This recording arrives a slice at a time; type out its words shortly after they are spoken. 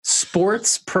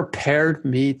Sports prepared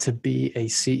me to be a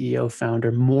CEO founder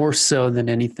more so than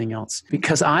anything else,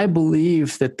 because I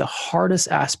believe that the hardest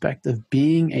aspect of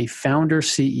being a founder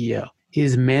CEO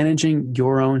is managing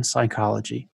your own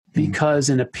psychology. Because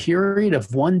in a period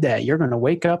of one day, you're going to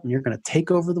wake up and you're going to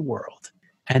take over the world.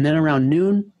 And then around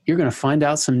noon, you're going to find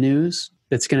out some news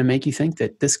that's going to make you think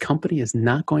that this company is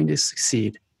not going to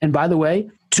succeed. And by the way,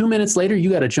 2 minutes later,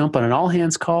 you got to jump on an all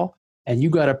hands call and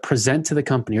you got to present to the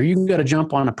company, or you got to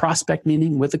jump on a prospect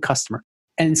meeting with a customer.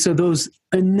 And so those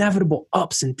inevitable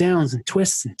ups and downs and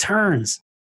twists and turns,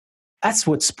 that's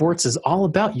what sports is all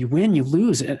about. You win, you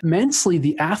lose. And immensely,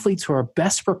 the athletes who are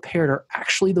best prepared are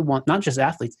actually the ones, not just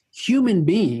athletes, human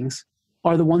beings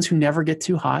are the ones who never get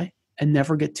too high and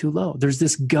never get too low. There's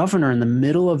this governor in the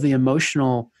middle of the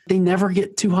emotional, they never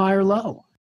get too high or low.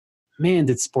 Man,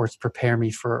 did sports prepare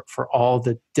me for all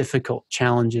the difficult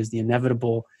challenges, the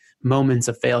inevitable moments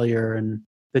of failure, and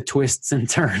the twists and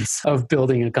turns of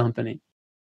building a company.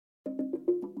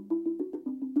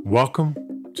 Welcome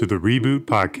to the Reboot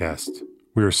Podcast.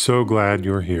 We are so glad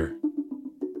you're here.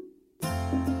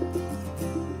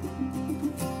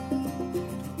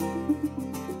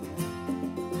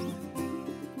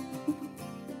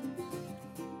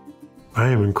 I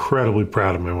am incredibly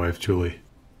proud of my wife, Julie.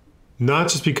 Not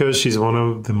just because she's one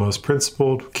of the most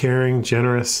principled, caring,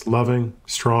 generous, loving,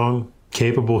 strong,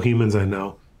 capable humans I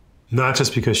know. Not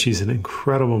just because she's an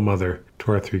incredible mother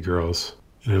to our 3 girls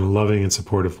and a loving and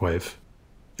supportive wife.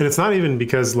 And it's not even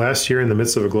because last year, in the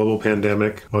midst of a global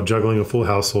pandemic, while juggling a full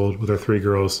household with our 3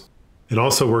 girls and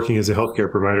also working as a healthcare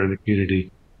provider in the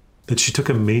community, that she took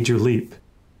a major leap.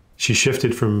 She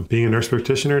shifted from being a nurse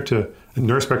practitioner to a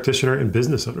nurse practitioner and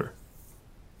business owner.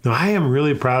 Now, I am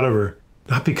really proud of her,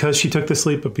 not because she took this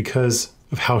leap, but because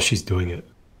of how she's doing it.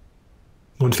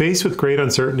 When faced with great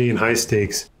uncertainty and high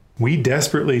stakes, we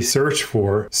desperately search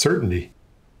for certainty.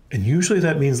 And usually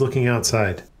that means looking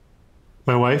outside.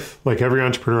 My wife, like every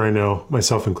entrepreneur I know,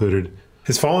 myself included,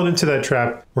 has fallen into that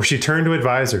trap where she turned to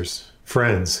advisors,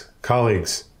 friends,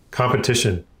 colleagues,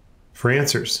 competition for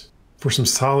answers, for some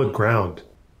solid ground.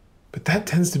 But that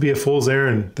tends to be a fool's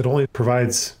errand that only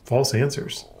provides false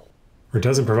answers, or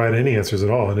doesn't provide any answers at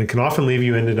all. And it can often leave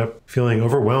you ended up feeling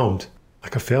overwhelmed,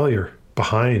 like a failure,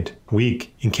 behind,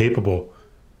 weak, incapable.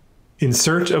 In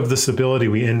search of the stability,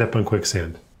 we end up on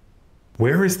quicksand.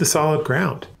 Where is the solid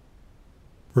ground?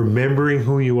 Remembering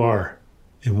who you are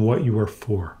and what you are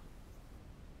for.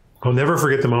 I'll never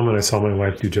forget the moment I saw my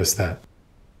wife do just that.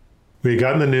 We had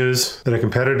gotten the news that a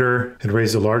competitor had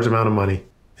raised a large amount of money,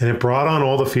 and it brought on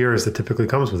all the fears that typically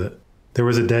comes with it. There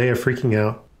was a day of freaking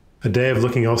out, a day of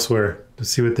looking elsewhere to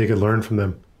see what they could learn from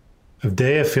them, a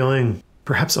day of feeling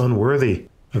perhaps unworthy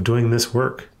of doing this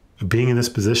work, of being in this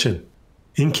position,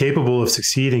 incapable of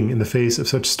succeeding in the face of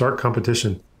such stark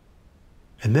competition.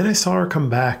 And then I saw her come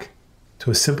back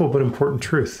to a simple but important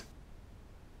truth.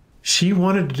 She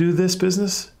wanted to do this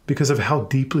business because of how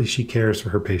deeply she cares for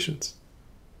her patients.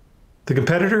 The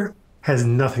competitor has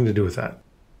nothing to do with that.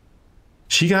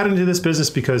 She got into this business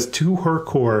because to her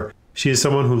core, she is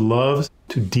someone who loves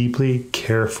to deeply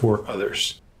care for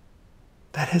others.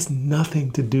 That has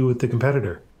nothing to do with the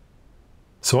competitor.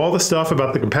 So all the stuff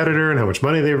about the competitor and how much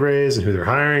money they've raised and who they're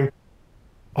hiring,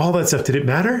 all that stuff, did it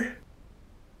matter?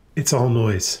 It's all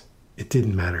noise. It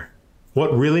didn't matter.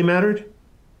 What really mattered?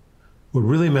 What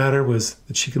really mattered was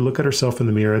that she could look at herself in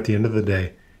the mirror at the end of the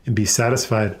day and be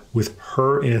satisfied with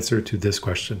her answer to this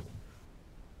question.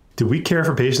 Did we care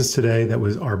for patients today that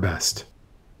was our best?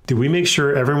 Did we make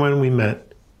sure everyone we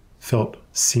met felt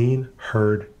seen,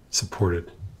 heard,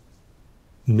 supported?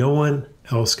 No one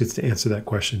else gets to answer that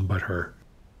question but her.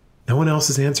 No one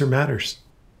else's answer matters.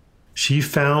 She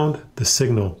found the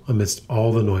signal amidst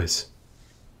all the noise.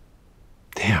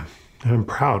 Damn, I'm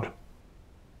proud.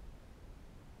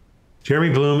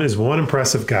 Jeremy Bloom is one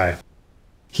impressive guy.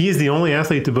 He is the only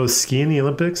athlete to both ski in the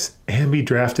Olympics and be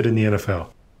drafted in the NFL.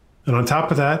 And on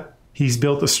top of that, he's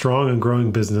built a strong and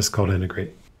growing business called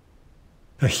Integrate.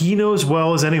 Now, he knows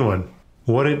well as anyone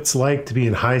what it's like to be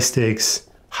in high stakes,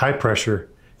 high pressure,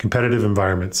 competitive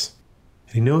environments.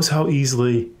 And he knows how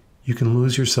easily you can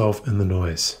lose yourself in the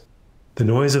noise. The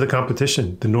noise of the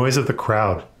competition, the noise of the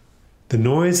crowd, the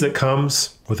noise that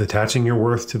comes with attaching your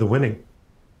worth to the winning.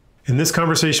 In this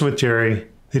conversation with Jerry,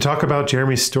 they talk about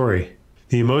Jeremy's story,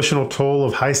 the emotional toll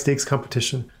of high-stakes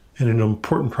competition, and an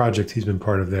important project he's been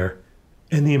part of there,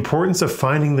 and the importance of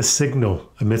finding the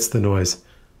signal amidst the noise,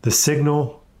 the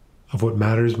signal of what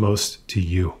matters most to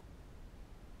you.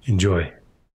 Enjoy.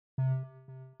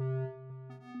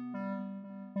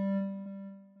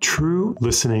 True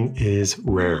listening is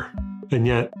rare. And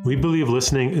yet, we believe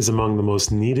listening is among the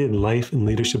most needed life and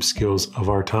leadership skills of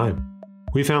our time.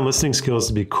 We found listening skills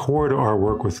to be core to our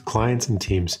work with clients and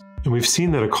teams, and we've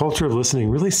seen that a culture of listening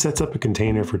really sets up a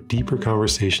container for deeper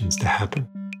conversations to happen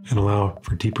and allow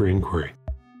for deeper inquiry.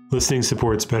 Listening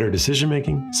supports better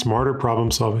decision-making, smarter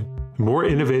problem-solving, and more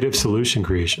innovative solution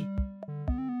creation.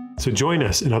 So join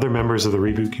us and other members of the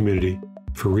Reboot community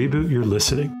for Reboot Your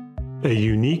Listening, a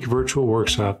unique virtual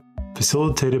workshop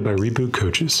facilitated by Reboot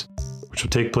coaches, which will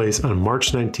take place on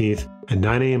March 19th at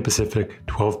 9 a.m. Pacific,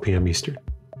 12 p.m. Eastern.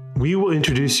 We will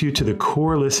introduce you to the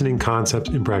core listening concepts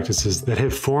and practices that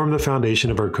have formed the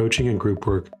foundation of our coaching and group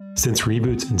work since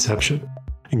Reboot's inception,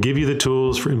 and give you the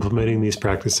tools for implementing these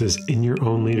practices in your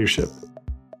own leadership.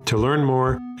 To learn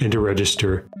more and to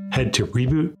register, head to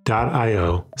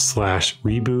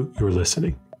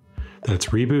reboot.io/rebootyourlistening. That's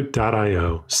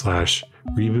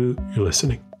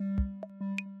reboot.io/rebootyourlistening.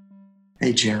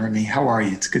 Hey, Jeremy, how are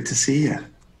you? It's good to see you.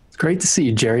 It's great to see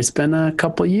you, Jerry. It's been a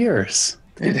couple of years.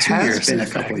 It has been a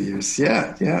couple of years.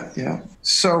 Yeah.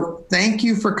 So thank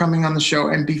you for coming on the show.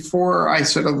 And before I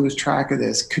sort of lose track of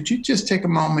this, could you just take a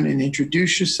moment and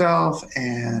introduce yourself?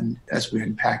 And as we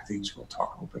unpack things, we'll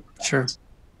talk a little bit about Sure. this.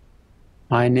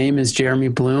 My name is Jeremy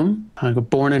Bloom. I was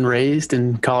born and raised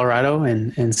in Colorado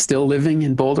and still living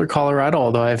in Boulder, Colorado,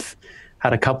 although I've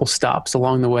had a couple stops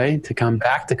along the way to come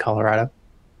back to Colorado.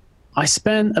 I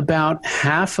spent about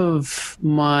half of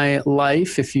my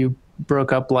life, if you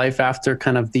broke up life after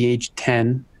kind of the age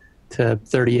 10 to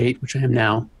 38, which I am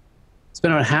now,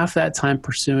 spent about half that time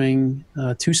pursuing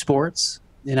two sports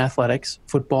in athletics,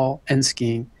 football and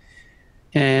skiing.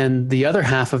 And the other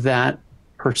half of that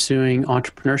pursuing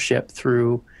entrepreneurship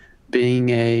through being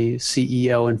a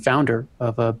CEO and founder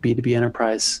of a B2B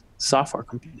enterprise software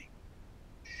company.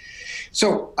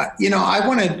 So, I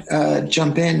want to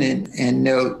jump in and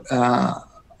note,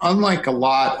 unlike a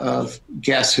lot of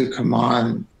guests who come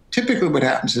on, typically what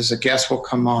happens is a guest will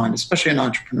come on, especially an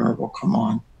entrepreneur will come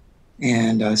on,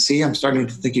 and I'm starting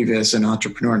to think of you as an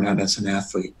entrepreneur, not as an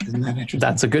athlete. Isn't that interesting?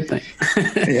 That's a good thing.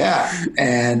 Yeah.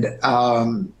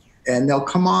 And they'll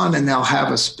come on and they'll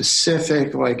have a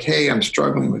specific, like, hey, I'm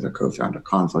struggling with a co-founder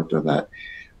conflict or that.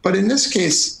 But in this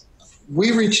case,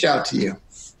 we reached out to you.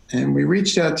 And we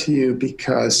reached out to you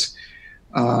because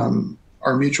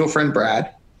our mutual friend,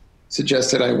 Brad,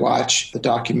 suggested I watch the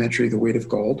documentary, The Weight of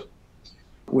Gold,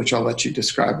 which I'll let you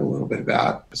describe a little bit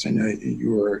about, because I know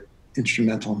you were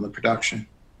instrumental in the production.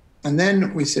 And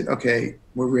then we said, okay,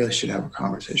 we really should have a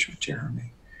conversation with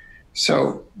Jeremy.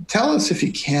 So tell us, if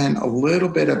you can, a little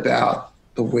bit about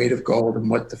The Weight of Gold and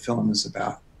what the film is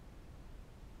about.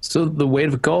 So The Weight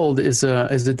of Gold is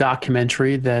a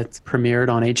documentary that premiered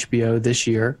on HBO this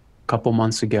year, a couple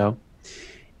months ago.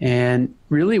 And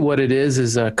really what it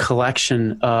is a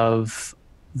collection of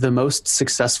the most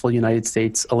successful United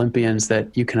States Olympians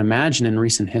that you can imagine in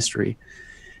recent history.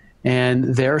 And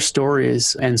their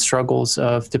stories and struggles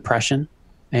of depression,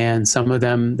 and some of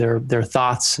them, their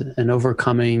thoughts and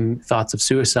overcoming thoughts of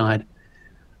suicide.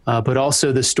 But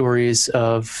also the stories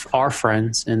of our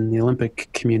friends in the Olympic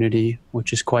community,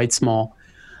 which is quite small,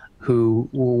 who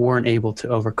weren't able to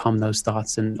overcome those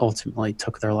thoughts and ultimately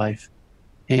took their life.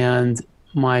 And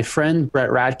my friend Brett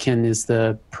Radkin is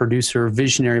the producer,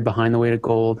 visionary behind The Weight of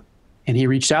Gold. And he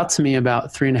reached out to me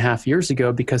about 3.5 years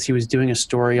ago because he was doing a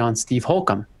story on Steve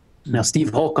Holcomb. Now, Steve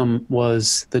Holcomb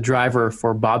was the driver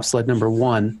for bobsled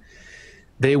 #1.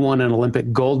 They won an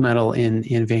Olympic gold medal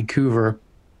in Vancouver.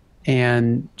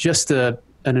 And just an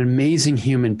amazing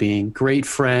human being, great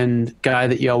friend, guy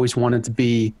that you always wanted to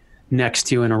be next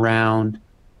to and around.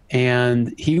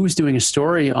 And he was doing a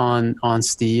story on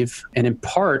Steve, and in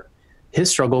part, his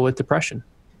struggle with depression.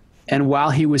 And while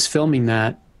he was filming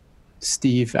that,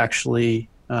 Steve actually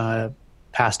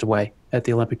passed away at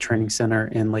the Olympic Training Center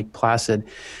in Lake Placid,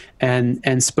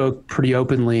 and spoke pretty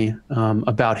openly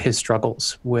about his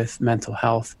struggles with mental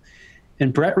health.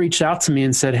 And Brett reached out to me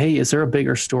and said, hey, is there a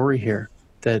bigger story here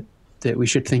that we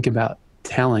should think about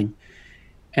telling?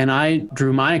 And I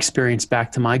drew my experience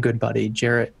back to my good buddy,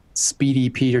 Jarrett Speedy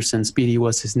Peterson. Speedy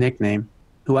was his nickname,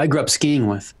 who I grew up skiing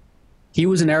with. He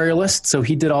was an aerialist, so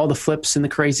he did all the flips and the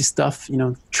crazy stuff,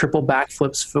 triple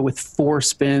backflips with 4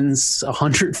 spins,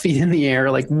 100 feet in the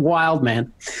air, like wild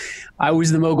man. I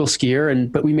was the mogul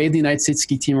skier, but we made the United States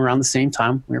ski team around the same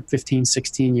time. We were 15,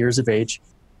 16 years of age.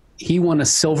 He won a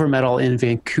silver medal in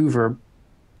Vancouver,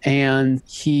 and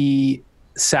he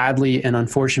sadly and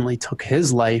unfortunately took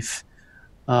his life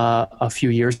a few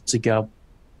years ago.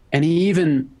 And he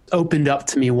even opened up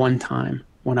to me one time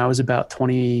when I was about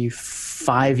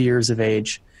 25 years of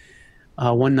age.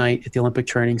 One night at the Olympic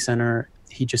Training Center,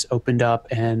 he just opened up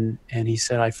and he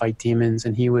said, I fight demons.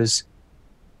 And he was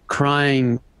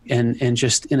crying and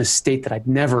just in a state that I'd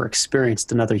never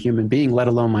experienced another human being, let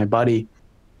alone my buddy.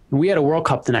 And we had a World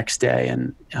Cup the next day,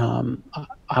 and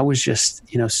I was just,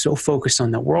 so focused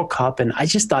on the World Cup, and I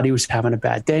just thought he was having a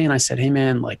bad day. And I said, hey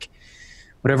man, like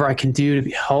whatever I can do to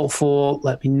be helpful,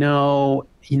 let me know.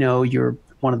 You're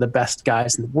one of the best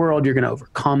guys in the world. You're going to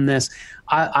overcome this.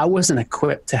 I wasn't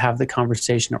equipped to have the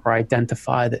conversation or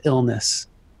identify the illness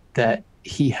that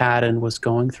he had and was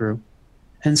going through.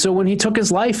 And so when he took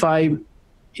his life, I,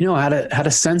 had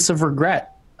a sense of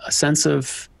regret, a sense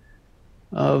of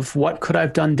what could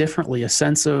I've done differently, a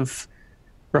sense of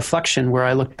reflection where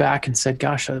I looked back and said,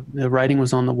 gosh, the writing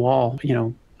was on the wall.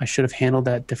 I should have handled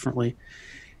that differently.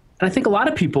 And I think a lot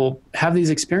of people have these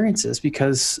experiences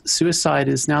because suicide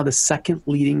is now the second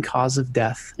leading cause of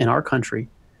death in our country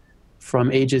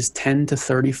from ages 10 to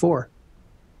 34.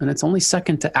 And it's only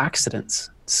second to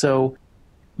accidents. So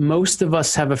most of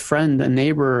us have a friend, a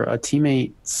neighbor, a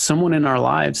teammate, someone in our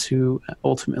lives who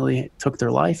ultimately took their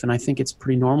life. And I think it's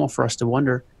pretty normal for us to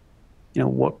wonder,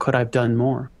 what could I've done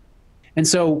more? And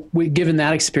so given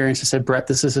that experience, I said, Brett,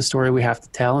 this is a story we have to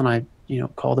tell. And I,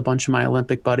 called a bunch of my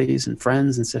Olympic buddies and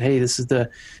friends and said, hey, this is the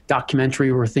documentary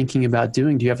we're thinking about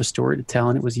doing. Do you have a story to tell?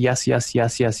 And it was yes, yes,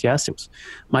 yes, yes, yes. It was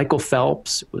Michael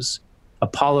Phelps. It was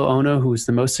Apollo Ono, who was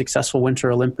the most successful Winter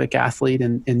Olympic athlete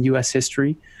in U.S.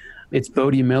 history. It's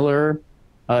Bodie Miller.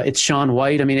 It's Shaun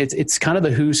White. I mean, it's kind of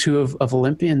the who's who of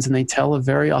Olympians, and they tell a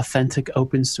very authentic,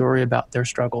 open story about their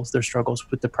struggles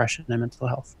with depression and mental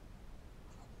health.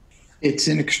 It's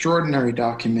an extraordinary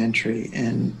documentary,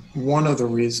 and one of the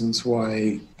reasons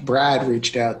why Brad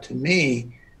reached out to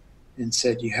me and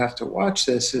said, you have to watch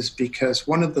this, is because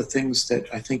one of the things that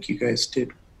I think you guys did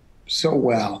so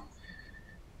well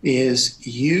is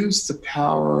use the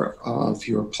power of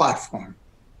your platform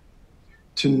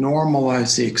to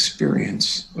normalize the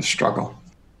experience of struggle.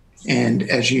 And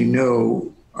as you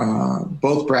know,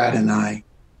 both Brad and I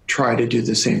try to do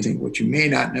the same thing. What you may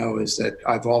not know is that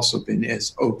I've also been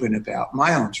as open about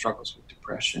my own struggles with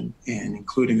depression, and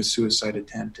including a suicide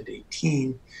attempt at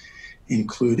 18,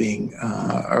 including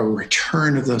a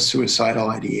return of those suicidal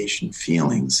ideation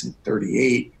feelings in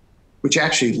 38, which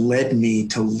actually led me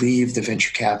to leave the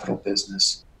venture capital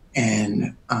business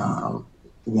and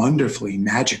wonderfully,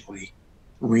 magically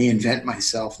reinvent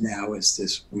myself now as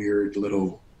this weird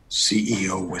little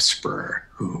CEO whisperer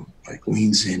who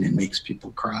leans in and makes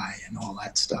people cry and all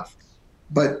that stuff.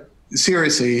 But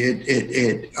seriously,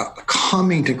 it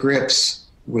coming to grips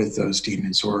with those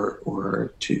demons,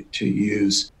 or to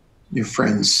use your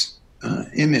friend's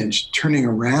image, turning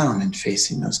around and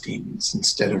facing those demons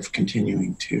instead of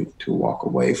continuing to walk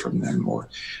away from them or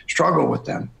struggle with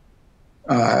them,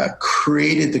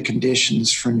 created the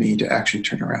conditions for me to actually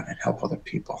turn around and help other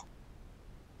people.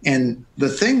 And the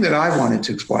thing that I wanted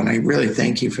to explore, and I really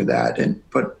thank you for that,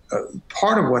 but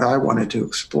part of what I wanted to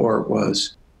explore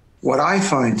was what I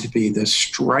find to be the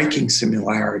striking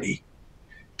similarity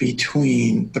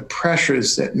between the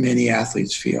pressures that many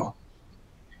athletes feel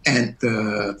and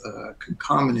the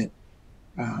concomitant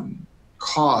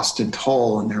cost and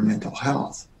toll on their mental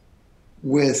health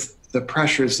with the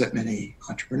pressures that many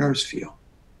entrepreneurs feel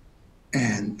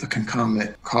and the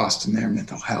concomitant cost in their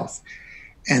mental health.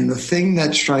 And the thing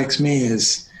that strikes me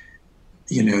is,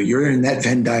 you're in that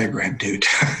Venn diagram, dude.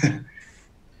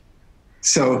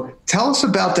 So tell us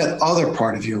about that other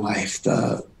part of your life,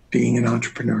 the being an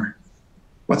entrepreneur.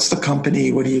 What's the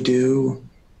company? What do you do?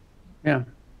 Yeah.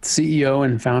 CEO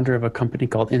and founder of a company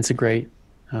called Integrate.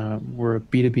 We're a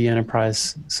B2B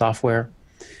enterprise software,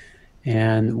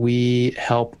 and we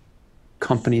help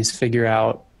companies figure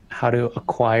out how to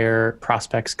acquire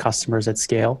prospects, customers at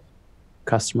scale.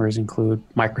 Customers include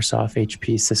Microsoft,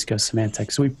 HP, Cisco,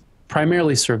 Symantec. So we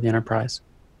primarily serve the enterprise.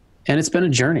 And it's been a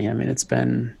journey. I mean, it's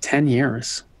been 10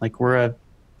 years. We're a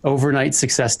overnight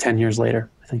success 10 years later.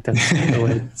 I think that's the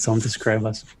way some describe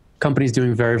us. Company's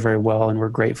doing very, very well, and we're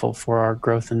grateful for our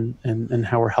growth and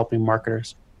how we're helping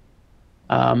marketers.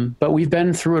 But we've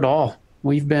been through it all.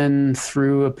 We've been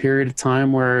through a period of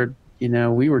time where,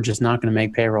 we were just not going to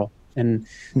make payroll. And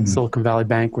Silicon Valley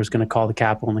Bank was going to call the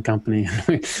capital in the company.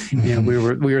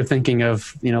 We were thinking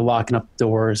of locking up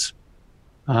doors.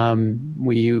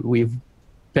 We've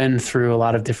been through a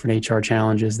lot of different HR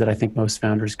challenges that I think most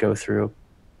founders go through.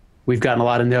 We've gotten a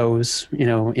lot of no's,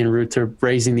 en route to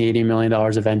raising the $80 million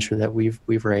of venture that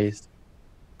we've raised.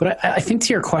 But I think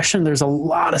to your question, there's a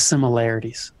lot of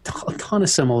similarities, a ton of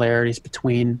similarities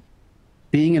between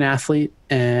being an athlete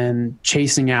and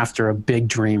chasing after a big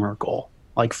dream or goal.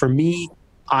 For me,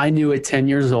 I knew at 10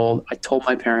 years old, I told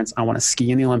my parents, I want to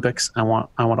ski in the Olympics. I want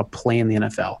to play in the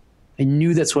NFL. I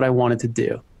knew that's what I wanted to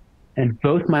do. And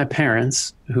both my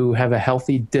parents, who have a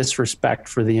healthy disrespect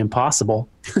for the impossible,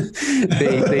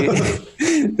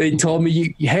 they told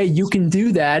me, hey, you can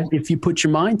do that if you put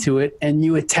your mind to it and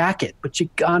you attack it, but you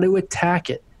got to attack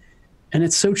it. And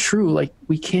it's so true. Like,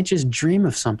 we can't just dream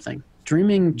of something.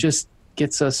 Dreaming just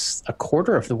gets us a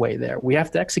quarter of the way there. We have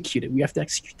to execute it. We have to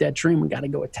execute that dream. We got to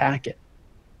go attack it.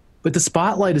 But the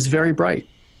spotlight is very bright.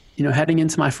 You know, heading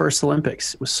into my first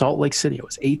Olympics, it was Salt Lake City. I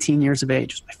was 18 years of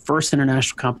age. It was my first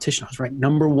international competition. I was ranked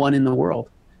number 1 in the world.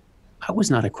 I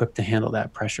was not equipped to handle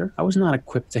that pressure. I was not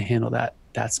equipped to handle that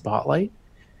spotlight.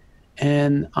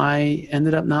 And I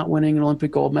ended up not winning an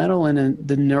Olympic gold medal, and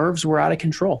the nerves were out of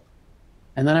control.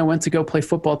 And then I went to go play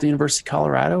football at the University of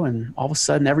Colorado, and all of a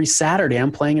sudden, every Saturday,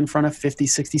 I'm playing in front of 50,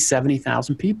 60,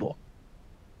 70,000 people.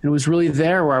 And it was really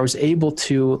there where I was able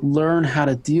to learn how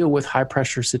to deal with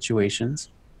high-pressure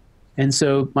situations. And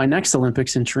so my next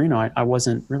Olympics in Torino, I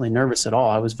wasn't really nervous at all.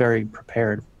 I was very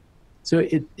prepared. So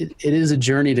it is a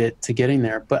journey to getting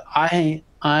there. But I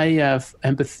have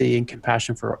empathy and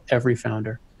compassion for every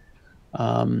founder.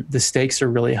 The stakes are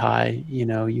really high. You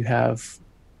know, you have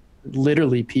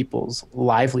literally people's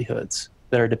livelihoods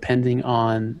that are depending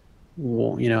on,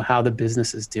 you know, how the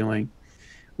business is doing.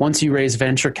 Once you raise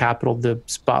venture capital, the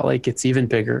spotlight gets even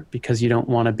bigger because you don't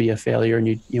want to be a failure, and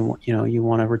you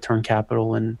want to return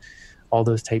capital and all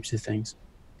those types of things.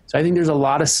 So I think there's a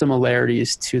lot of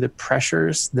similarities to the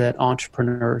pressures that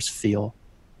entrepreneurs feel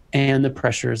and the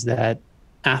pressures that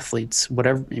athletes,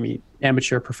 whatever, I mean,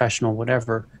 amateur, professional,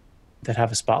 whatever, that have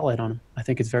a spotlight on them. I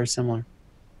think it's very similar.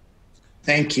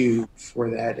 Thank you for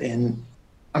that. And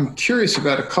I'm curious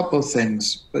about a couple of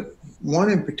things, but one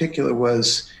in particular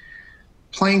was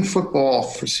playing football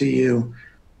for CU.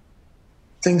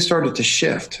 Things started to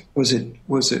shift. Was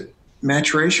it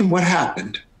maturation? What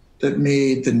happened that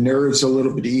made the nerves a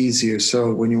little bit easier?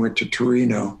 So when you went to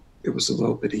Torino, it was a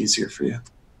little bit easier for you.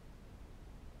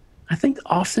 I think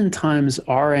oftentimes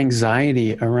our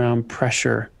anxiety around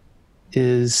pressure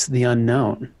is the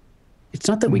unknown. It's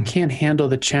not that we can't handle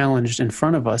the challenge in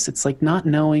front of us. It's like not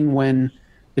knowing when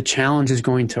the challenge is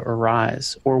going to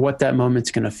arise or what that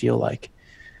moment's going to feel like.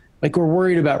 Like, we're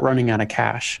worried about running out of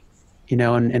cash, you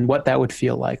know, and what that would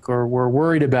feel like, or we're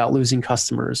worried about losing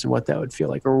customers and what that would feel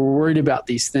like, or we're worried about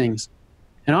these things.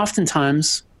 And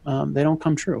oftentimes they don't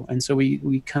come true. And so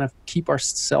we kind of keep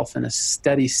ourselves in a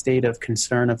steady state of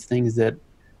concern of things that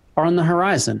are on the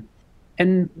horizon.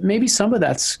 And maybe some of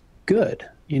that's good.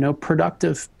 You know,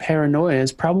 productive paranoia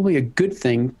is probably a good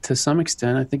thing to some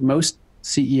extent. I think most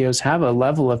CEOs have a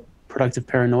level of productive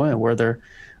paranoia where they're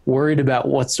worried about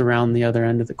what's around the other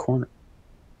end of the corner.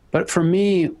 But for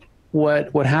me,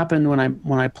 what happened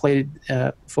when I played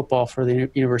football for the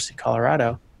University of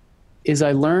Colorado is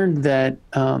I learned that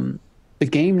the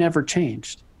game never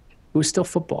changed. It was still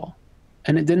football.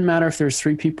 And it didn't matter if there's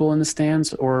 3 people in the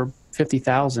stands or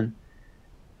 50,000.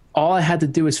 All I had to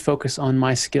do is focus on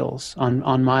my skills,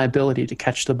 on my ability to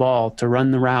catch the ball, to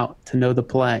run the route, to know the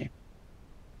play.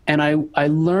 And I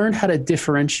learned how to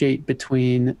differentiate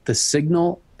between the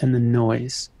signal and the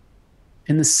noise.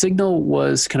 And the signal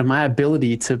was kind of my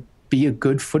ability to be a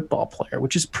good football player,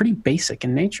 which is pretty basic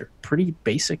in nature, pretty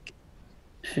basic,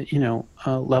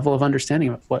 level of understanding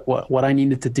of what I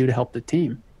needed to do to help the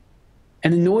team.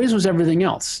 And the noise was everything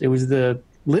else. It was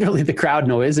literally the crowd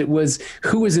noise. It was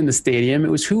who was in the stadium. It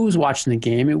was who was watching the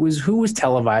game. It was who was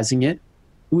televising it.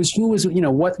 It was who was,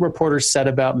 what reporters said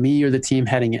about me or the team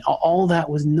heading it. All that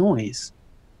was noise.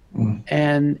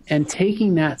 And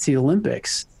taking that to the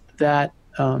Olympics, that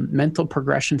mental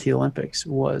progression to the Olympics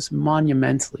was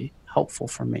monumentally helpful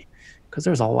for me because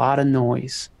there's a lot of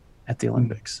noise at the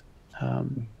Olympics.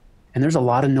 And there's a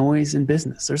lot of noise in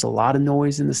business. There's a lot of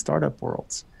noise in the startup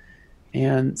worlds.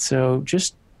 And so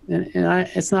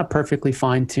it's not perfectly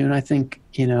fine-tuned. I think,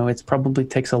 it probably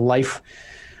takes a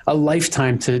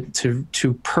lifetime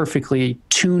to perfectly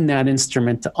tune that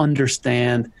instrument to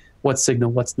understand what's signal,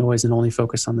 what's noise, and only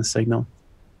focus on the signal.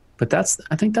 But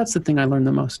I think that's the thing I learned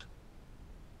the most.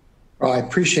 Well, I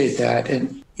appreciate that.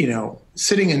 And,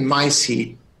 sitting in my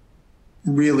seat,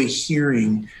 really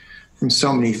hearing from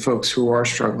so many folks who are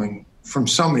struggling from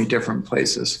so many different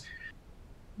places,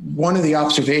 one of the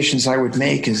observations I would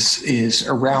make is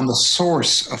around the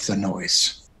source of the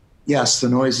noise. Yes, the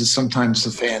noise is sometimes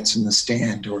the fans in the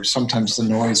stand, or sometimes the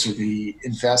noise of the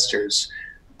investors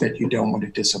that you don't want to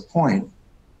disappoint.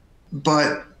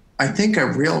 But I think a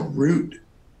real root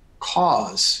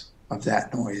cause of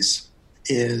that noise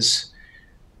is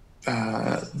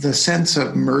the sense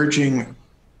of merging.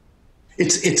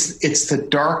 It's the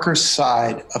darker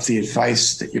side of the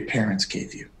advice that your parents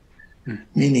gave you.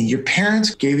 Meaning your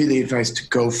parents gave you the advice to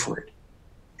go for it.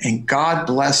 And God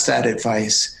bless that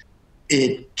advice.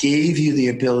 It gave you the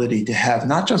ability to have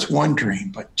not just one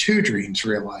dream, but two dreams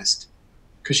realized,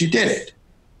 because you did it.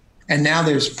 And now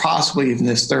there's possibly even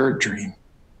this third dream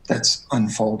that's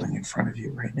unfolding in front of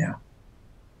you right now.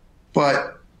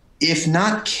 But if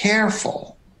not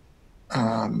careful,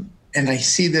 and I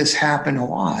see this happen a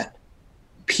lot,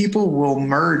 people will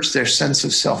merge their sense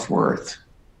of self-worth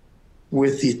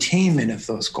with the attainment of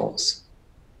those goals.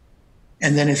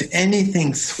 And then if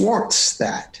anything thwarts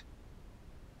that,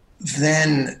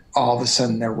 then all of a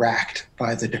sudden they're racked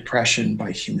by the depression,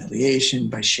 by humiliation,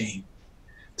 by shame.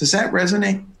 Does that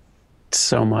resonate?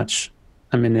 So much.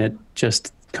 I mean, it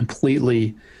just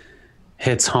completely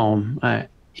hits home.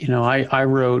 I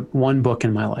wrote one book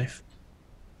in my life.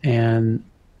 And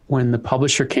when the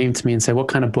publisher came to me and said, "What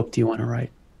kind of book do you want to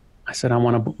write?" I said, "I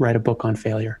want to write a book on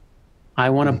failure. I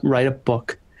want to write a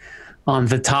book on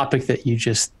the topic that you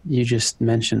just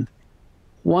mentioned."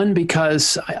 One,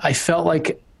 because I felt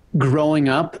like growing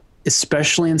up,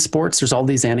 especially in sports, there's all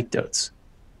these anecdotes.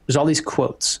 There's all these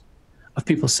quotes of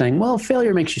people saying, "Well,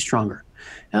 failure makes you stronger.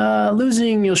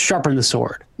 Losing, you'll sharpen the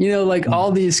sword."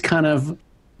 All these kind of,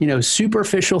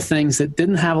 superficial things that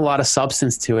didn't have a lot of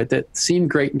substance to it, that seemed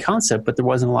great in concept, but there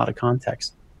wasn't a lot of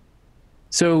context.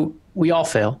 So we all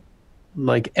fail,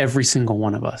 like every single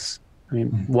one of us. I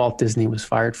mean, Walt Disney was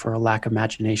fired for a lack of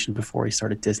imagination before he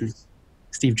started Disney.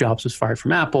 Steve Jobs was fired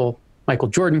from Apple. Michael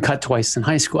Jordan cut twice in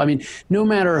high school. I mean, no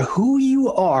matter who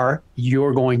you are,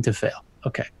 you're going to fail.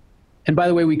 Okay. And by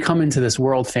the way, we come into this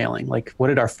world failing. Like, what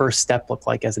did our first step look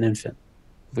like as an infant?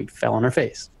 We fell on our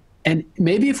face. And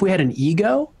maybe if we had an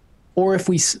ego, or if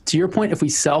we, to your point, if we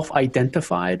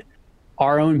self-identified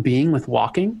our own being with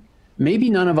walking,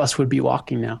 maybe none of us would be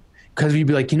walking now. Because we'd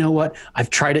be like, you know what? I've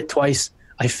tried it twice.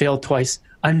 I failed twice.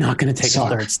 I'm not going to take a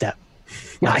third step.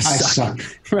 I suck.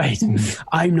 Right.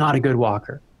 I'm not a good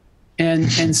walker.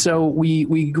 And so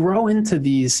we grow into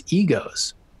these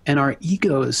egos, and our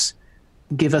egos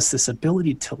give us this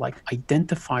ability to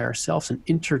identify ourselves and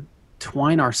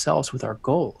intertwine ourselves with our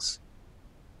goals.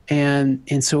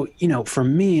 And so, for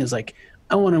me, it's like,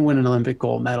 I want to win an Olympic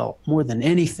gold medal more than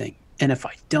anything. And if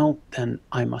I don't, then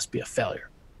I must be a failure.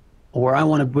 Or I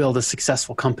want to build a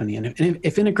successful company. And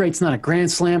if Integrate's not a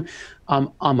grand slam,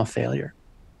 I'm a failure.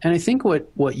 And I think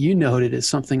what you noted is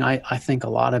something I think a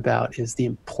lot about, is the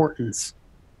importance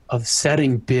of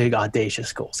setting big,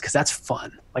 audacious goals, because that's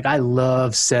fun. Like, I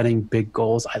love setting big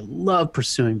goals. I love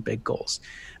pursuing big goals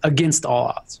against all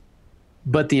odds.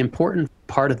 But the important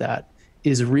part of that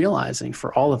is realizing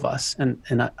for all of us, and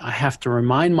I have to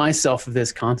remind myself of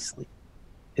this constantly,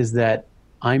 is that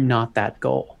I'm not that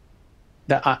goal.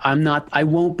 That I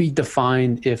won't be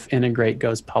defined if Integrate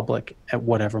goes public at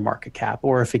whatever market cap,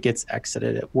 or if it gets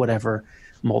exited at whatever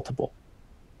multiple.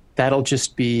 That'll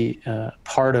just be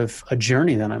part of a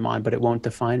journey that I'm on, but it won't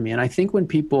define me. And I think when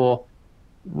people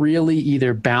really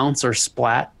either bounce or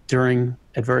splat during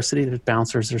adversity, there's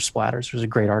bouncers, there's splatters. There's a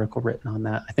great article written on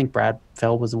that. I think Brad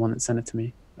Fell was the one that sent it to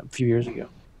me a few years ago.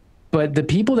 But the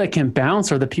people that can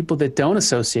bounce are the people that don't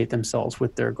associate themselves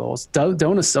with their goals,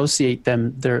 don't associate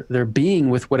their being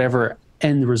with whatever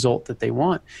end result that they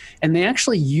want. And they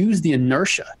actually use the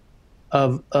inertia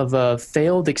of a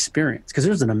failed experience, because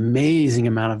there's an amazing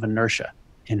amount of inertia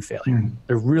in failure.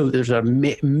 There's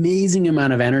an amazing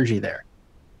amount of energy there.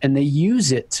 And they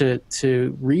use it to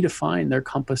redefine their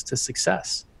compass to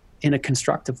success in a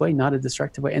constructive way, not a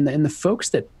destructive way. And the folks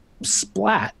that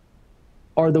splat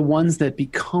are the ones that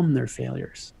become their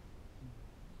failures.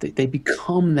 They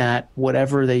become that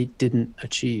whatever they didn't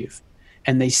achieve.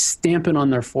 And they stamp it on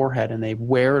their forehead, and they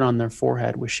wear it on their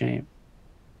forehead with shame.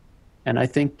 And I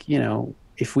think,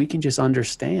 if we can just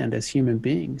understand as human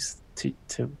beings,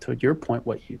 to your point,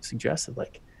 what you suggested,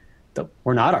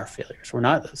 we're not our failures. We're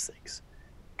not those things.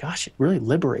 Gosh, it really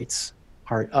liberates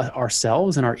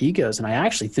ourselves and our egos. And I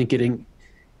actually think it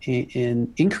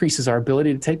increases our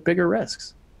ability to take bigger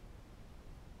risks.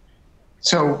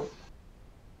 So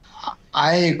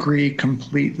I agree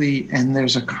completely. And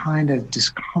there's a kind of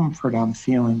discomfort I'm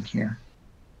feeling here.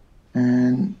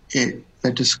 And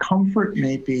the discomfort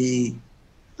may be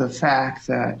the fact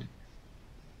that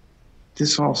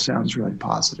this all sounds really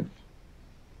positive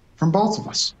from both of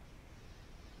us.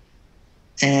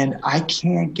 And I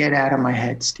can't get out of my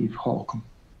head Steve Holcomb.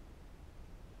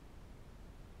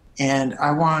 And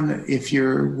I want, if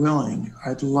you're willing,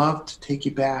 I'd love to take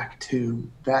you back to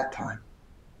that time.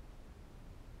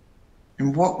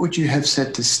 And what would you have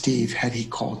said to Steve had he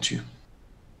called you?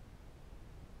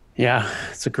 Yeah,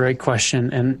 it's a great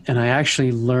question. And I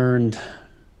actually learned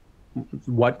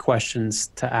what questions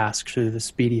to ask through the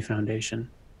Speedy Foundation,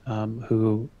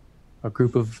 who a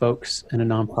group of folks in a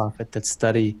nonprofit that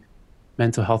study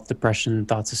mental health, depression,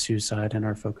 thoughts of suicide, and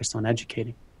are focused on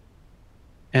educating.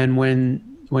 And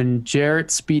when Jarrett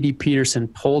Speedy Peterson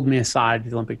pulled me aside at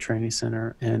the Olympic Training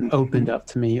Center and opened up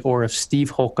to me, or if Steve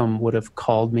Holcomb would have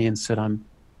called me and said, I'm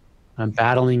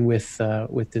battling with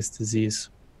this disease,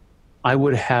 I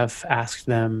would have asked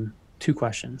them two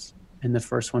questions. And the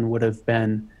first one would have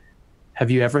been, have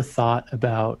you ever thought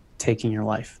about taking your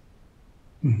life?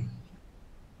 Mm-hmm.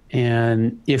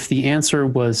 And if the answer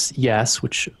was yes,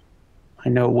 which I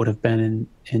know it would have been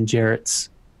in Jarrett's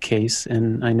case,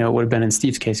 and I know it would have been in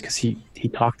Steve's case because he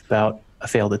talked about a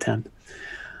failed attempt.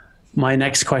 My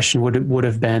next question would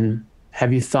have been,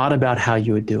 have you thought about how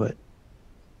you would do it?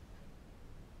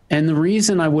 And the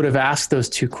reason I would have asked those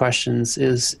two questions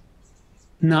is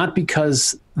not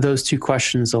because those two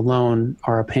questions alone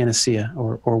are a panacea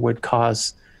or would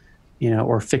cause,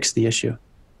 or fix the issue,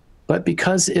 but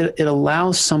because it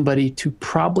allows somebody to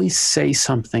probably say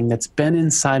something that's been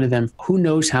inside of them who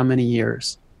knows how many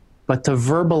years, but to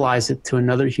verbalize it to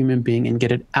another human being and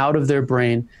get it out of their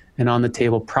brain and on the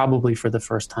table probably for the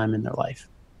first time in their life.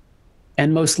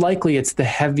 And most likely it's the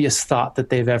heaviest thought that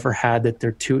they've ever had that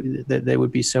that they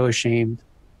would be so ashamed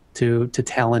to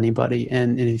tell anybody.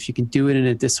 And if you can do it in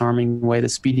a disarming way, the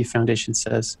Speedy Foundation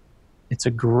says it's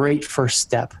a great first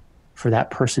step for that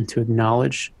person to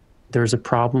acknowledge there's a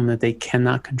problem that they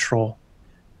cannot control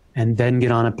and then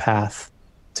get on a path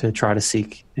to try to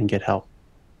seek and get help.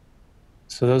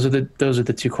 So those are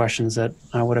the two questions that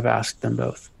I would have asked them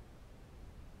both.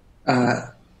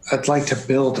 I'd like to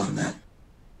build on that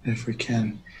if we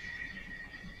can.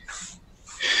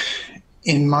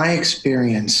 In my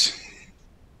experience,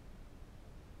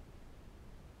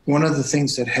 one of the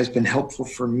things that has been helpful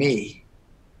for me,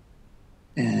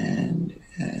 and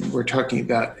we're talking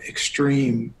about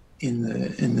extreme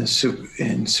in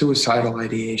suicidal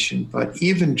ideation, but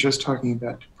even just talking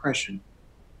about depression,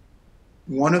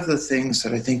 one of the things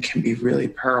that I think can be really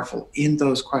powerful in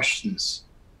those questions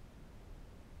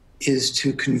is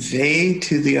to convey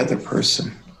to the other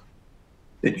person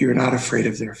that you're not afraid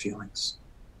of their feelings.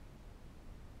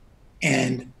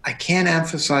 And I can't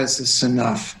emphasize this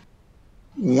enough.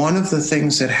 One of the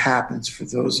things that happens for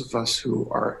those of us who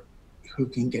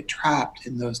can get trapped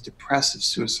in those depressive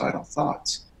suicidal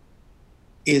thoughts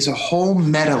is a whole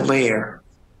meta layer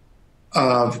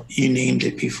of, you named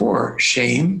it before,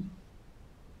 shame,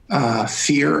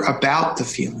 fear about the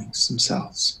feelings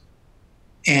themselves.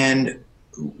 And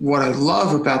what I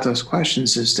love about those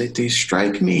questions is that they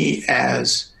strike me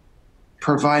as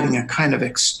providing a kind of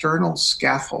external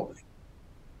scaffolding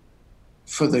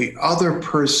for the other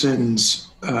person's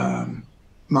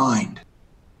mind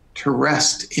to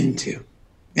rest into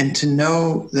and to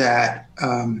know that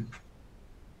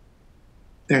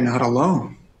they're not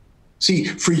alone. See,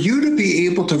 for you to be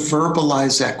able to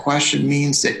verbalize that question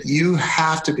means that you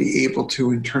have to be able to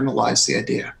internalize the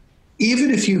idea, even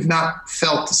if you've not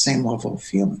felt the same level of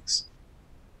feelings.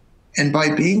 And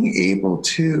by being able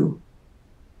to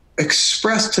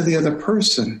express to the other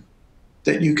person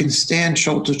that you can stand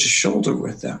shoulder to shoulder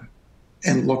with them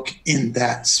and look in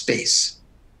that space,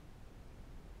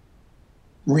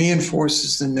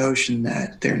 reinforces the notion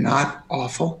that they're not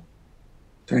awful,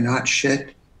 they're not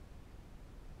shit,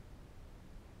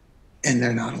 and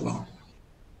they're not alone.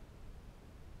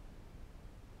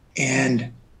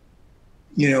 And,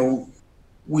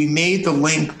 we made the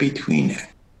link between,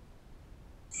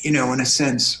 in a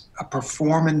sense, a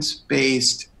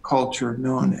performance-based culture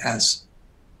known as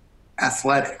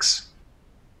athletics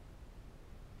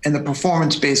and the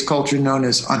performance-based culture known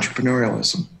as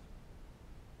entrepreneurialism.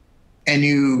 And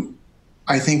you,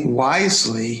 I think,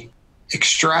 wisely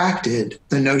extracted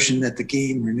the notion that the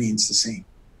game remains the same.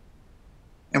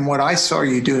 And what I saw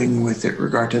you doing with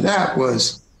regard to that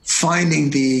was finding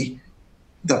the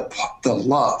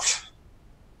love,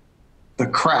 the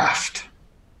craft,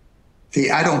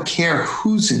 I don't care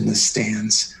who's in the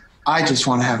stands. I just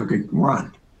want to have a good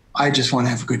run. I just want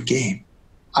to have a good game.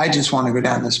 I just want to go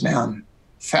down this mountain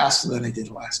faster than I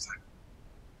did last time.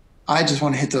 I just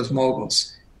want to hit those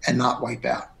moguls and not wipe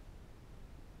out.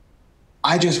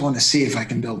 I just want to see if I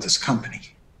can build this company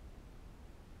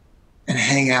and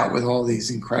hang out with all these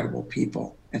incredible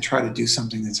people and try to do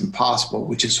something that's impossible,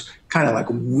 which is kind of like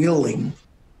willing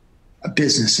a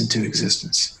business into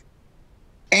existence.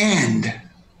 And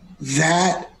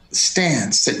that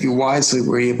stance that you wisely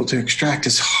were able to extract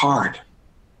is hard.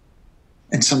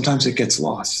 And sometimes it gets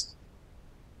lost.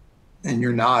 And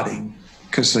you're nodding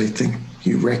because I think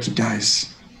you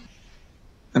recognize.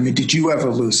 I mean, did you ever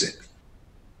lose it?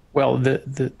 Well,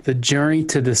 the journey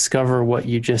to discover what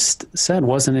you just said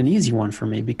wasn't an easy one for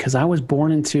me, because I was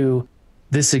born into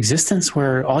this existence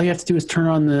where all you have to do is turn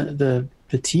on the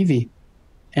TV,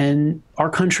 and our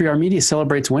country, our media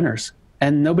celebrates winners,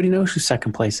 and nobody knows who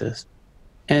second place is.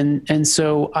 And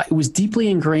so it was deeply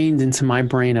ingrained into my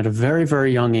brain at a very,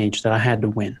 very young age that I had to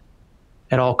win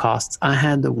at all costs. I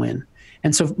had to win.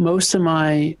 And so most of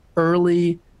my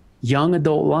early young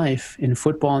adult life in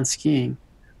football and skiing,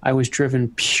 I was driven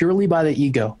purely by the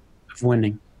ego of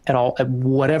winning at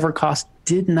whatever cost.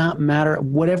 Did not matter. At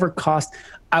whatever cost,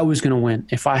 I was going to win.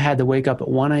 If I had to wake up at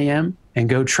 1 a.m. and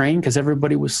go train because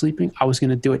everybody was sleeping, I was going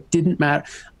to do it. Didn't matter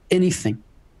anything.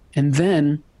 And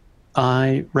then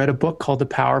I read a book called The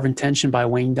Power of Intention by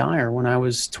Wayne Dyer when I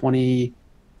was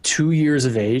 22 years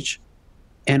of age.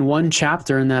 And one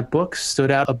chapter in that book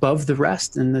stood out above the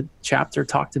rest. And the chapter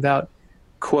talked about,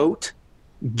 quote,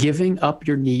 giving up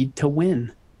your need to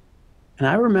win. And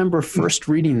I remember first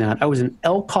reading that. I was in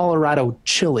El Colorado,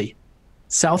 Chile,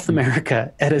 South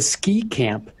America, at a ski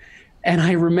camp. And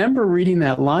I remember reading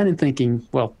that line and thinking,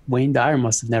 well, Wayne Dyer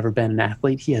must have never been an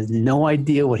athlete. He has no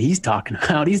idea what he's talking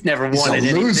about. He's never won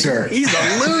anything. He's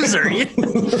a loser.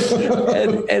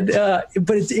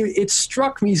 But it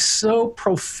struck me so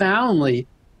profoundly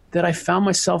that I found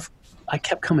myself, I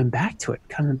kept coming back to it.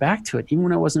 Even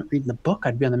when I wasn't reading the book,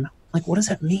 I'd be on the mountain. Like, what does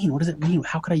that mean? What does it mean?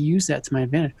 How could I use that to my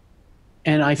advantage?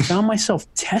 And I found myself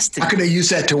testing. How could I use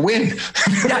that to win?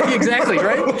 Yeah, exactly,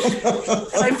 right?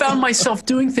 I found myself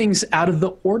doing things out of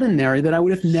the ordinary that I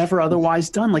would have never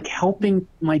otherwise done, like helping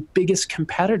my biggest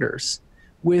competitors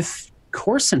with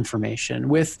course information,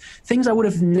 with things I would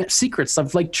have, secrets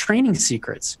of like training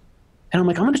secrets. And I'm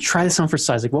like, I'm going to try this on for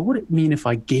size. Like, what would it mean if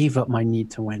I gave up my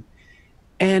need to win?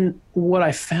 And what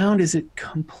I found is it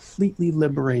completely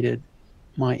liberated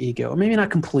my ego. Or maybe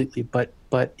not completely, but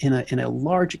in a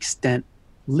large extent,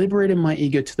 liberated my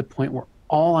ego to the point where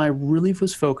all I really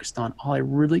was focused on, all I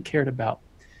really cared about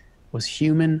was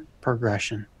human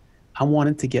progression. I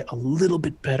wanted to get a little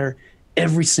bit better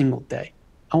every single day.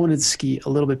 I wanted to ski a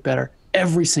little bit better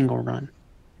every single run.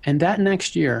 And that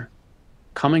next year,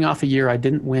 coming off a year I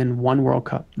didn't win one World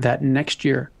Cup, that next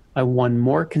year I won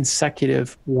more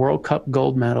consecutive World Cup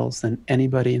gold medals than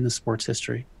anybody in the sport's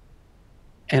history.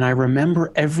 And I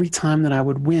remember every time that I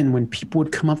would win, when people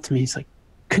would come up to me, it's like,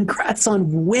 congrats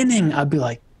on winning. I'd be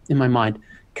like, in my mind,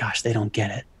 gosh, they don't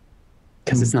get it,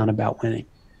 because it's not about winning.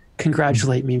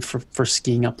 Congratulate me for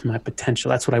skiing up to my potential.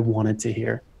 That's what I wanted to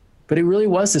hear. But it really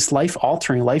was this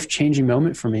life-altering, life-changing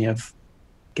moment for me of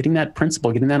getting that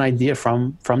principle, getting that idea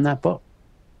from that book.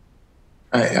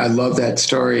 I love that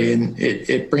story. And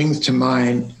it brings to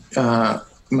mind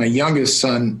my youngest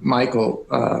son,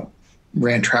 Michael,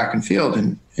 ran track and field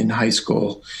in high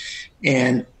school.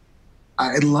 And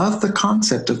I love the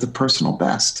concept of the personal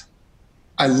best.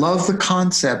 I love the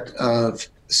concept of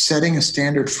setting a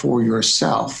standard for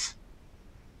yourself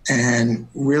and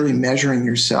really measuring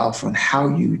yourself on how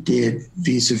you did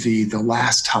vis-a-vis the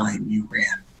last time you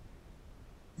ran,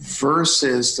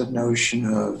 versus the notion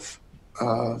of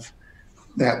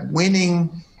that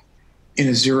winning in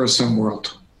a zero-sum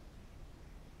world.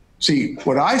 See,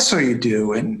 what I saw you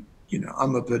do, and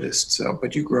I'm a Buddhist,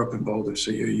 but you grew up in Boulder,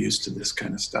 so you're used to this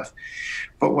kind of stuff.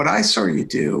 But what I saw you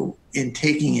do in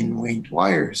taking in Wayne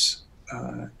Dyer's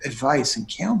advice and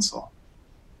counsel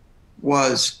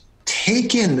was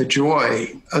take in the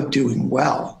joy of doing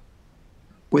well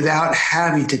without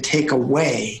having to take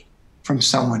away from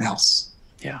someone else.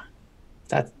 Yeah,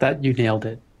 that you nailed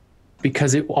it.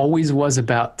 Because it always was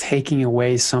about taking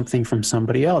away something from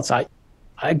somebody else.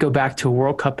 I go back to a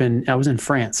World Cup I was in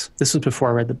France. This was before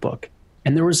I read the book.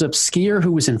 And there was a skier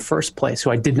who was in first place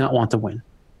who I did not want to win.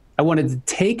 I wanted to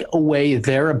take away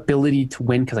their ability to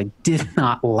win because I did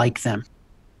not like them.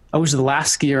 I was the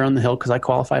last skier on the hill because I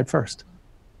qualified first.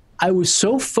 I was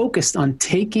so focused on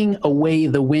taking away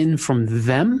the win from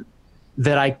them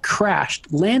that I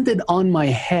crashed, landed on my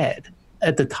head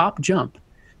at the top jump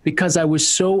because I was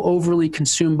so overly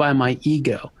consumed by my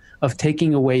ego of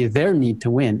taking away their need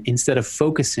to win instead of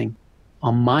focusing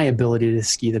on my ability to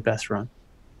ski the best run.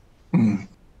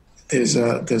 There's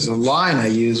a line I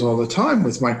use all the time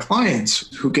with my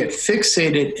clients who get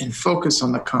fixated and focus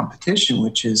on the competition,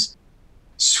 which is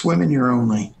swim in your own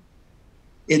lane.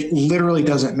 It literally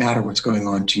doesn't matter what's going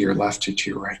on to your left or to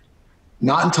your right.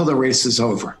 Not until the race is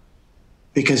over,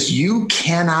 because you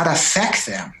cannot affect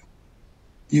them.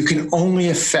 You can only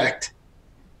affect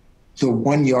the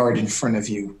 1 yard in front of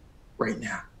you right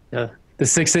now. The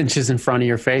 6 inches in front of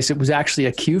your face. It was actually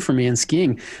a cue for me in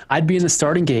skiing. I'd be in the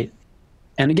starting gate.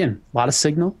 And again, a lot of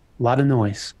signal, a lot of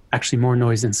noise. Actually, more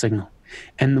noise than signal.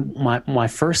 And my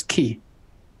first key,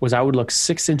 was I would look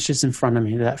 6 inches in front of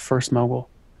me to that first mogul,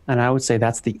 and I would say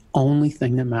that's the only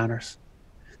thing that matters.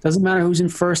 Doesn't matter who's in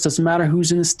first, doesn't matter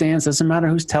who's in the stands, doesn't matter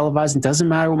who's televised, it doesn't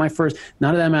matter what my first,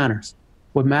 none of that matters.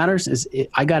 What matters is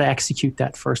I got to execute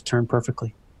that first turn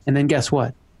perfectly. And then guess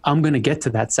what? I'm going to get to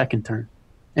that second turn.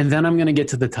 And then I'm going to get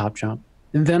to the top jump.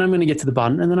 And then I'm going to get to the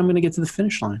bottom. And then I'm going to get to the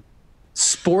finish line.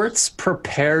 Sports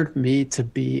prepared me to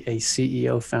be a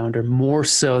CEO founder more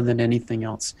so than anything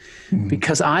else,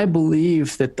 because I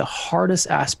believe that the hardest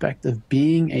aspect of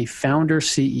being a founder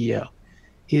CEO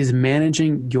is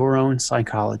managing your own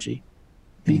psychology.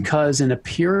 Because in a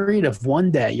period of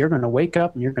one day, you're going to wake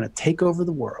up and you're going to take over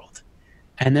the world.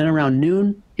 And then around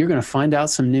noon, you're going to find out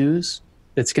some news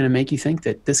that's going to make you think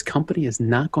that this company is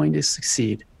not going to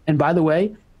succeed. And by the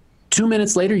way, 2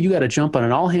 minutes later, you got to jump on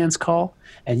an all hands call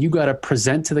and you got to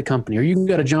present to the company, or you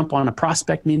got to jump on a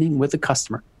prospect meeting with a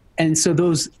customer. And so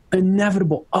those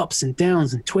inevitable ups and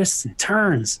downs and twists and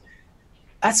turns,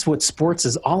 that's what sports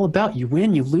is all about. You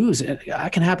win, you lose.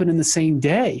 That can happen in the same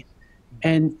day.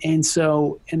 And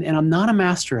I'm not a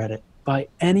master at it by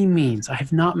any means. I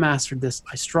have not mastered this.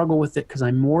 I struggle with it because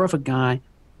I'm more of a guy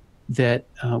that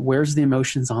wears the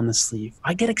emotions on the sleeve.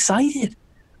 I get excited.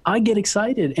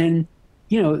 And,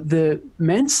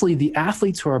 mentally, the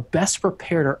athletes who are best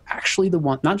prepared are actually the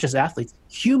ones, not just athletes,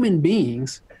 human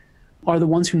beings are the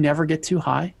ones who never get too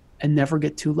high and never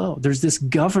get too low. There's this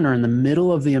governor in the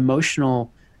middle of the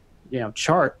emotional,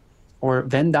 chart or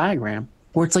Venn diagram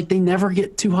where it's like they never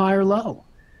get too high or low.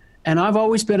 And I've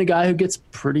always been a guy who gets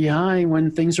pretty high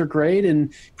when things are great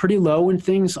and pretty low when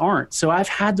things aren't. So I've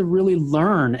had to really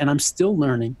learn, and I'm still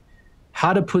learning,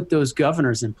 how to put those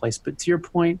governors in place. But to your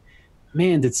point,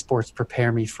 man, did sports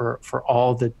prepare me for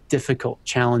all the difficult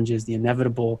challenges, the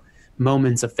inevitable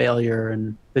moments of failure,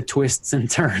 and the twists and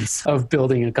turns of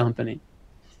building a company.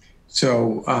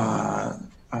 So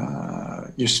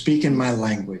you're speaking my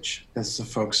language, as the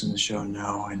folks in the show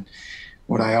know. And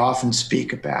what I often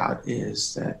speak about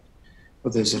is that,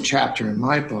 there's a chapter in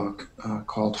my book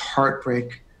called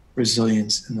Heartbreak,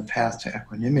 Resilience, and the Path to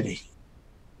Equanimity.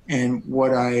 And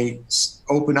what I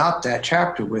open up that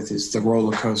chapter with is the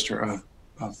roller coaster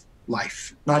of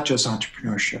life, not just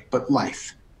entrepreneurship, but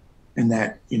life. And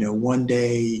that, one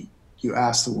day you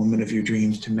ask the woman of your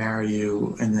dreams to marry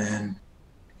you, and then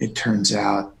it turns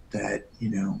out that,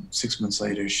 6 months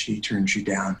later, she turns you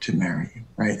down to marry you,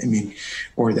 right? I mean,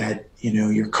 or that,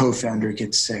 your co-founder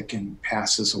gets sick and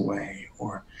passes away,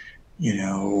 or,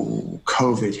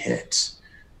 COVID hits,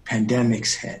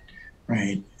 pandemics hit,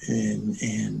 right?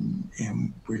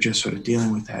 And we're just sort of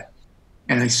dealing with that.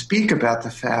 And I speak about the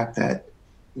fact that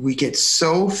we get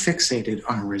so fixated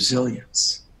on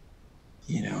resilience,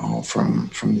 from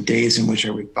the days in which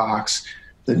I would box,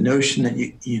 the notion that,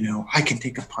 I can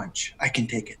take a punch, I can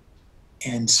take it.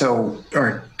 And so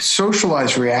our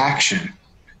socialized reaction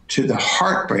to the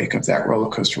heartbreak of that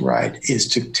roller coaster ride is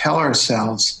to tell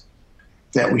ourselves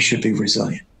that we should be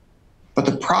resilient. But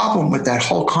the problem with that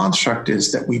whole construct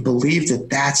is that we believe that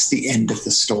that's the end of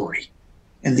the story.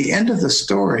 And the end of the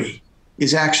story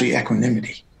is actually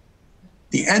equanimity.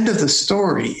 The end of the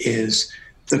story is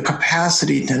the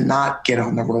capacity to not get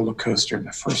on the roller coaster in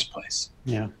the first place.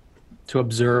 Yeah, to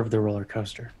observe the roller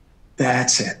coaster.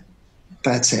 That's it.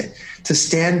 To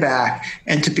stand back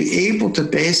and to be able to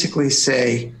basically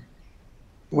say,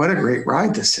 what a great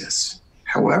ride this is,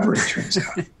 however it turns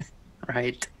out.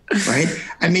 Right.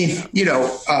 I mean,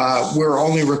 we're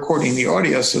only recording the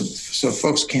audio so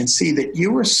folks can see that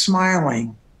you were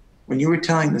smiling when you were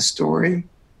telling the story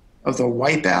of the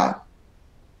wipeout,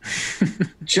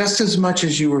 just as much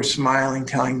as you were smiling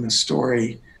telling the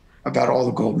story about all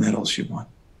the gold medals you won.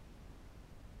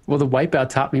 Well, the wipeout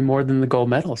taught me more than the gold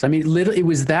medals. I mean, literally, it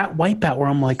was that wipeout where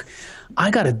I'm like, I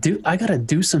gotta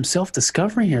do some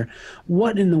self-discovery here.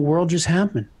 What in the world just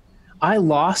happened? I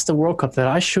lost the World Cup that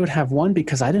I should have won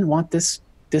because I didn't want this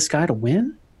guy to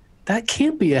win. That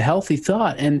can't be a healthy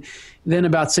thought. And then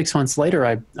about 6 months later,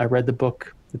 I read the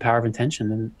book, The Power of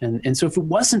Intention. And so if it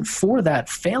wasn't for that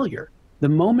failure, the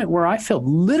moment where I felt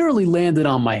literally landed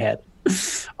on my head,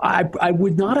 I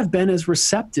would not have been as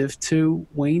receptive to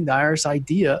Wayne Dyer's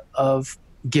idea of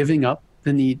giving up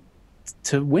the need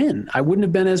to win. I wouldn't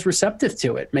have been as receptive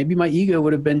to it. Maybe my ego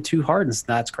would have been too hard and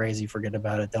that's crazy. Forget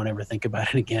about it. Don't ever think about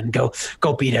it again. Go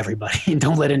beat everybody and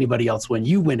don't let anybody else win.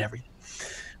 You win everything.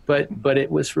 But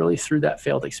it was really through that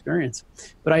failed experience.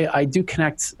 But I do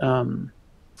connect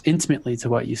intimately to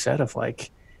what you said of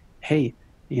like, hey,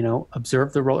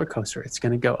 observe the roller coaster. It's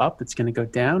going to go up, it's going to go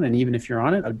down. And even if you're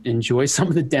on it, enjoy some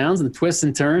of the downs and the twists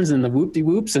and turns and the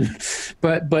whoop-de-whoops.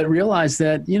 But realize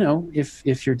that,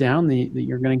 if you're down,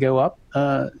 you're going to go up,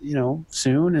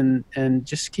 soon, and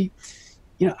just keep,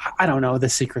 I don't know the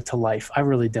secret to life. I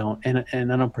really don't. And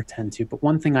I don't pretend to, but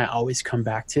one thing I always come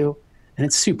back to, and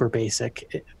it's super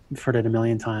basic, I've heard it a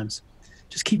million times.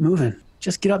 Just keep moving.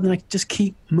 Just get up and just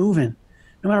keep moving.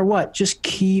 No matter what, just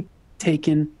keep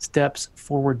taking steps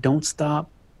forward. Don't stop.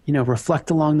 Reflect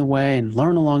along the way and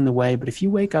learn along the way. But if you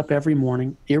wake up every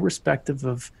morning, irrespective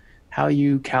of how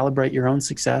you calibrate your own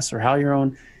success or how your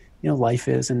own, life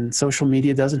is, and social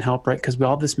media doesn't help, right? Because we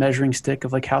all have this measuring stick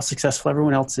of how successful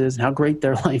everyone else is and how great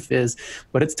their life is,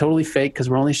 but it's totally fake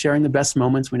because we're only sharing the best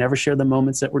moments. We never share the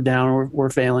moments that we're down or we're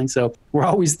failing. So we're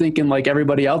always thinking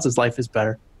everybody else's life is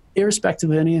better. Irrespective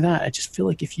of any of that, I just feel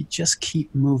like if you just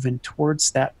keep moving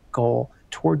towards that goal,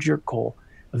 towards your goal,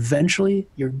 eventually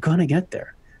you're going to get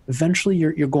there. Eventually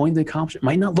you're going to accomplish it. It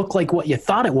might not look like what you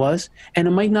thought it was, and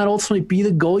it might not ultimately be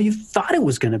the goal you thought it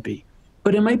was going to be,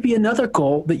 but it might be another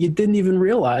goal that you didn't even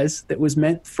realize that was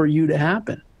meant for you to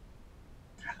happen.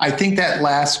 I think that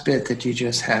last bit that you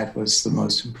just had was the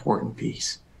most important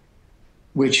piece,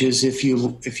 which is if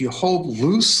you hold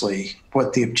loosely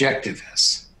what the objective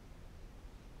is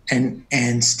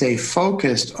and stay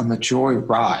focused on the joy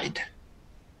ride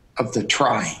of the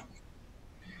trying,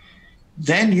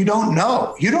 then you don't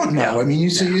know. You don't know. I mean, you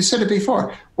said it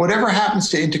before. Whatever happens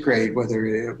to Integrate, whether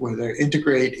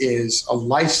Integrate is a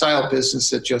lifestyle business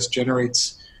that just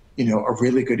generates, a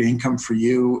really good income for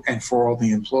you and for all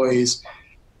the employees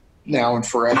now and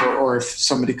forever, or if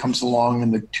somebody comes along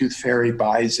and the tooth fairy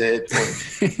buys it, or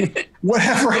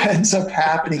whatever ends up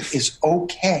happening is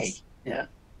okay. Yeah.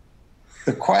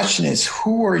 The question is,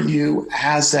 who are you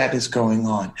as that is going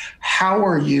on? How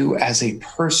are you as a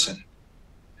person?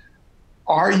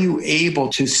 Are you able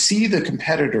to see the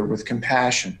competitor with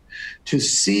compassion, to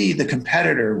see the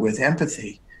competitor with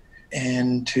empathy,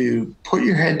 and to put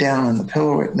your head down on the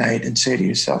pillow at night and say to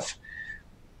yourself,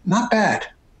 not bad.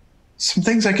 Some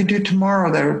things I can do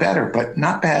tomorrow that are better, but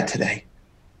not bad today.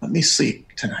 Let me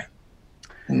sleep tonight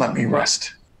and let me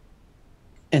rest.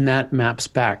 And that maps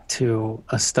back to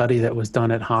a study that was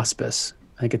done at hospice,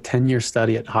 like a 10-year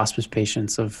study at hospice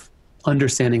patients of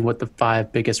understanding what the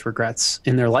 5 biggest regrets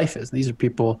in their life is. These are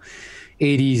people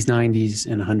 80s, 90s,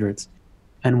 and 100s.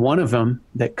 And one of them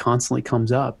that constantly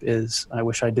comes up is, I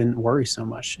wish I didn't worry so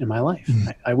much in my life.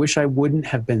 I wish I wouldn't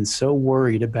have been so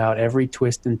worried about every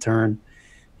twist and turn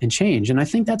and change. And I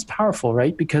think that's powerful,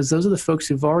 right? Because those are the folks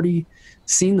who've already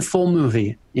seen the full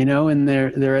movie, and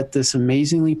they're at this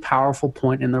amazingly powerful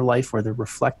point in their life where they're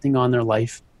reflecting on their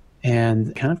life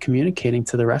and kind of communicating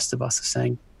to the rest of us,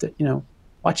 saying that,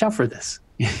 watch out for this,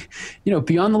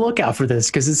 be on the lookout for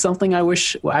this, because it's something I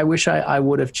wish I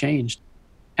would have changed.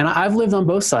 And I've lived on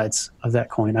both sides of that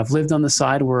coin. I've lived on the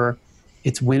side where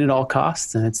it's win at all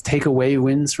costs, and it's take away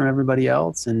wins from everybody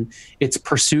else, and it's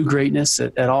pursue greatness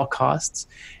at all costs.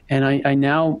 And I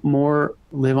now more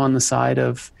live on the side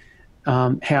of,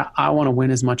 hey, I want to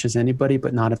win as much as anybody,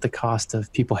 but not at the cost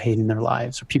of people hating their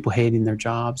lives or people hating their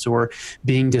jobs or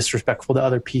being disrespectful to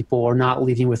other people or not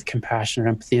leading with compassion or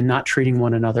empathy and not treating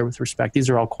one another with respect. These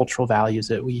are all cultural values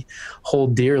that we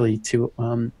hold dearly to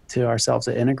ourselves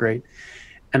at Integrate.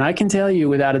 And I can tell you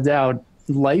without a doubt,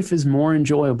 life is more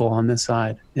enjoyable on this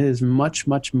side. It is much,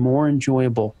 much more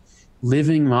enjoyable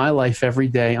living my life every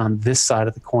day on this side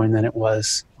of the coin than it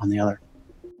was on the other.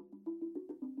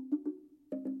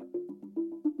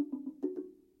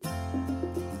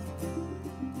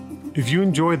 If you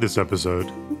enjoyed this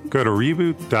episode, go to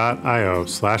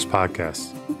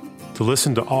reboot.io/podcast to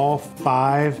listen to all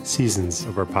 5 seasons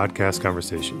of our podcast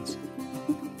conversations.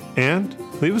 And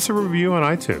leave us a review on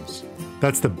iTunes.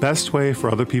 That's the best way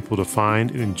for other people to find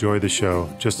and enjoy the show,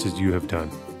 just as you have done.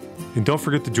 And don't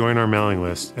forget to join our mailing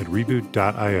list at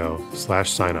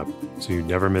reboot.io/signup so you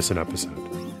never miss an episode.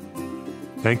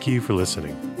 Thank you for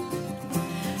listening.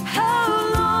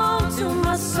 How long till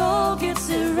my soul gets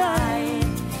it right?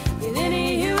 Did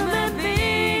any human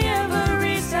being ever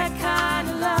reach that kind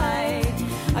of light?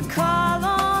 I call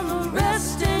on the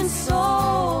resting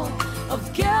soul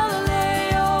of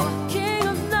Galileo, king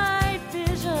of night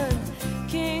vision,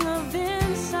 king of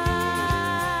insight.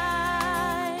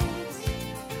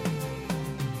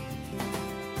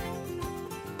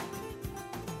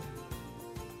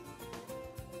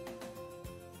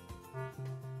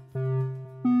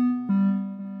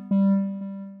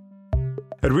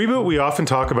 At Reboot, we often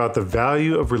talk about the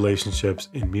value of relationships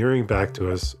in mirroring back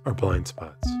to us our blind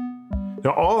spots.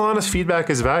 Now, all honest feedback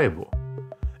is valuable,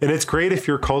 and it's great if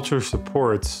your culture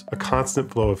supports a constant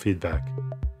flow of feedback.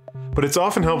 but it's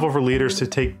often helpful for leaders to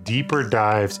take deeper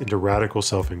dives into radical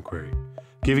self-inquiry,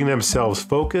 giving themselves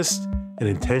focused and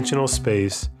intentional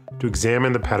space to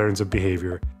examine the patterns of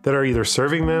behavior that are either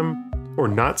serving them or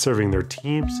not serving their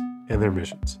teams and their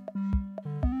missions.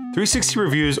 360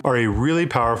 reviews are a really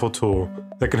powerful tool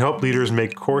that can help leaders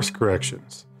make course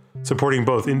corrections, supporting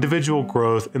both individual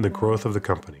growth and the growth of the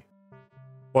company.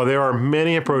 While there are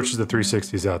many approaches to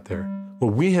 360s out there,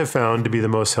 what we have found to be the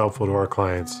most helpful to our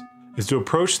clients is to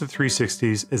approach the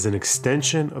 360s as an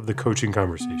extension of the coaching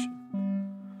conversation.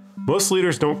 Most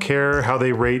leaders don't care how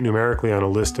they rate numerically on a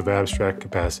list of abstract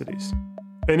capacities.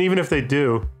 And even if they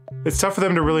do, it's tough for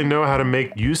them to really know how to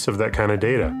make use of that kind of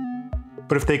data.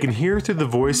 But if they can hear through the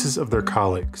voices of their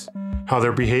colleagues how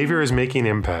their behavior is making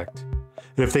impact,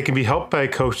 and if they can be helped by a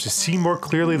coach to see more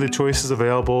clearly the choices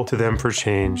available to them for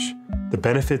change, the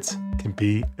benefits can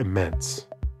be immense.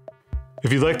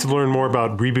 If you'd like to learn more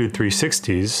about Reboot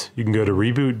 360s, you can go to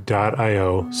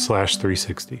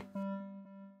reboot.io/360.